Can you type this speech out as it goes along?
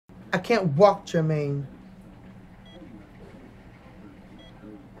I can't walk, Jermaine.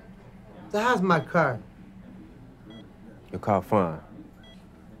 So how's my car? Your car fine.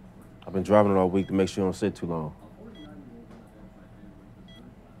 I've been driving it all week to make sure you don't sit too long.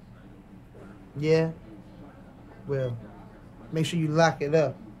 Yeah? Well, make sure you lock it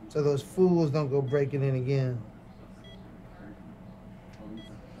up so those fools don't go breaking in again.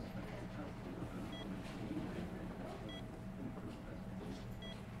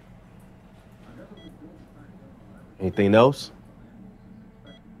 Anything else?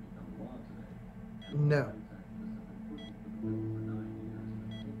 No.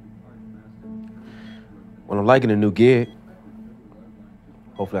 Well, I'm liking the new gig.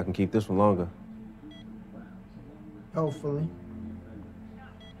 Hopefully I can keep this one longer. Hopefully.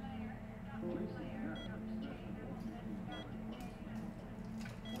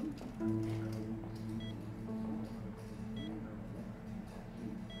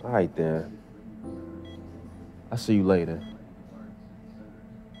 All right, then. I'll see you later.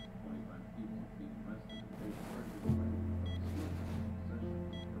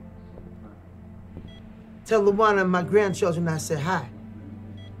 Tell Luana and my grandchildren I said hi.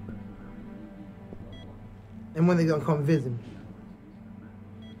 And when they gonna come visit me.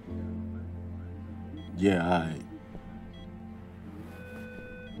 Yeah, all right.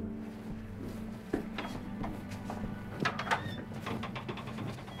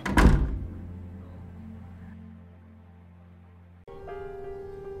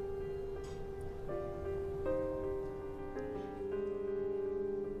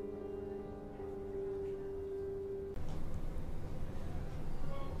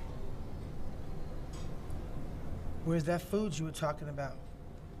 Where's that food you were talking about?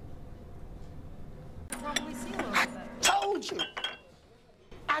 I told you!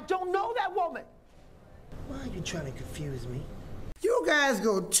 I don't know that woman! Why are you trying to confuse me? You guys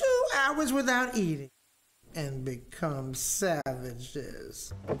go 2 hours without eating and become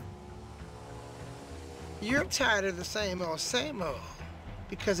savages. You're tired of the same old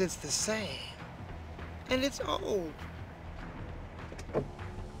because it's the same. And it's old.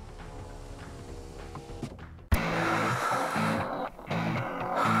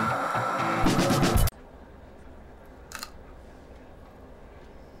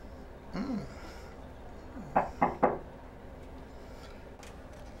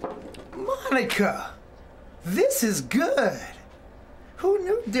 Monica, this is good. Who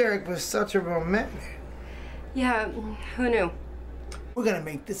knew Derek was such a romantic? Yeah, who knew? We're gonna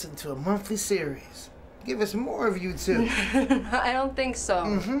make this into a monthly series. Give us more of you two. I don't think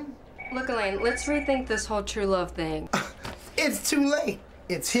so. Look, Elaine, let's rethink this whole true love thing. It's too late.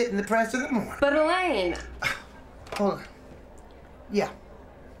 It's hitting the press in the morning. But Elaine! Hold on. Yeah.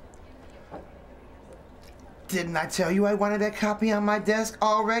 Didn't I tell you I wanted that copy on my desk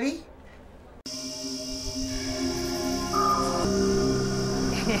already?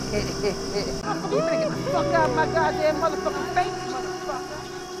 You better get the fuck out of my goddamn motherfucking face,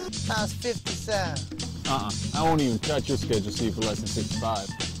 motherfucker! How's 50 sound? I won't even cut your schedule see for less than 65.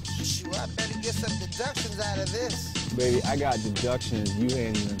 Shoot, I better get some deductions out of this. Baby, I got deductions you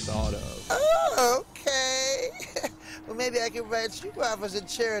ain't even thought of. Oh, okay. Well, maybe I can write you off as a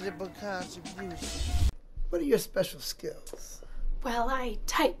charitable contribution. What are your special skills? Well, I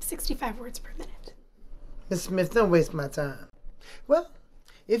type 65 words per minute. Miss Smith, don't waste my time. Well,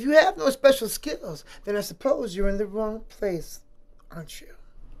 if you have no special skills, then I suppose you're in the wrong place, aren't you?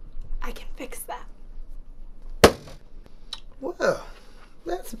 I can fix that. Well,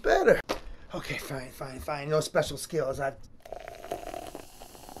 that's better. Okay, fine. No special skills.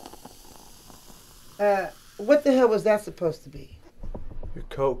 What the hell was that supposed to be? Your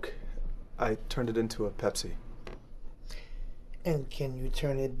Coke. I turned it into a Pepsi. And can you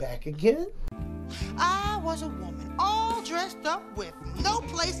turn it back again? I was a woman all dressed up with no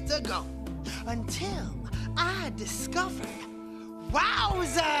place to go until I discovered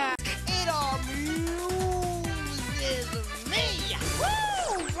wowza!